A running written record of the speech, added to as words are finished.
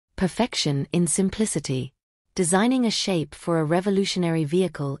Perfection in simplicity. Designing a shape for a revolutionary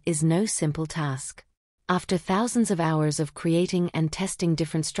vehicle is no simple task. After thousands of hours of creating and testing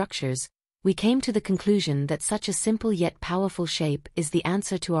different structures, we came to the conclusion that such a simple yet powerful shape is the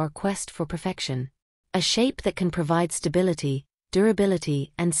answer to our quest for perfection. A shape that can provide stability,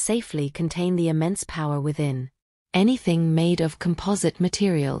 durability, and safely contain the immense power within. Anything made of composite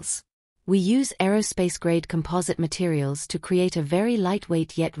materials. We use aerospace-grade composite materials to create a very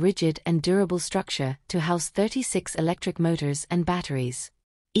lightweight yet rigid and durable structure to house 36 electric motors and batteries.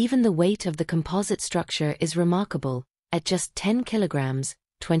 Even the weight of the composite structure is remarkable, at just 10 kilograms,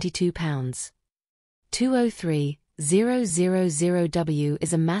 22 pounds. 203,000W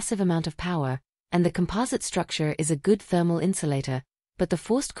is a massive amount of power, and the composite structure is a good thermal insulator, but the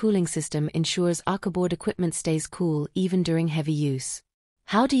forced cooling system ensures ArcaBoard equipment stays cool even during heavy use.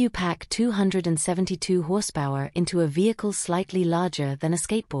 How do you pack 272 horsepower into a vehicle slightly larger than a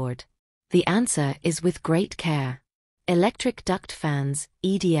skateboard? The answer is with great care. Electric duct fans,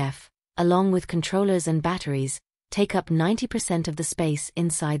 EDF, along with controllers and batteries, take up 90% of the space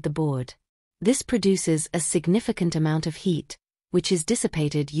inside the board. This produces a significant amount of heat, which is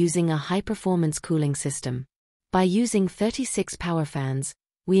dissipated using a high-performance cooling system. By using 36 power fans,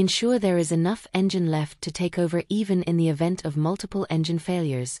 we ensure there is enough engine left to take over even in the event of multiple engine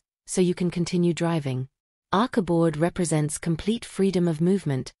failures, so you can continue driving. ArcaBoard represents complete freedom of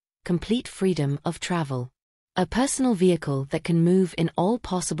movement, complete freedom of travel. A personal vehicle that can move in all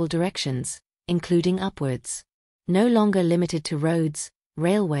possible directions, including upwards. No longer limited to roads,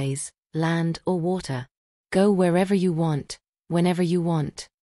 railways, land or water. Go wherever you want, whenever you want.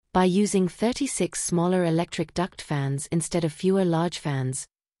 By using 36 smaller electric duct fans instead of fewer large fans,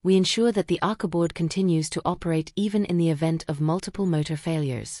 we ensure that the ArcaBoard continues to operate even in the event of multiple motor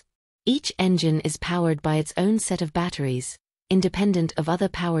failures. Each engine is powered by its own set of batteries, independent of other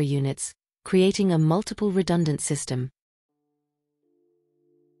power units, creating a multiple redundant system.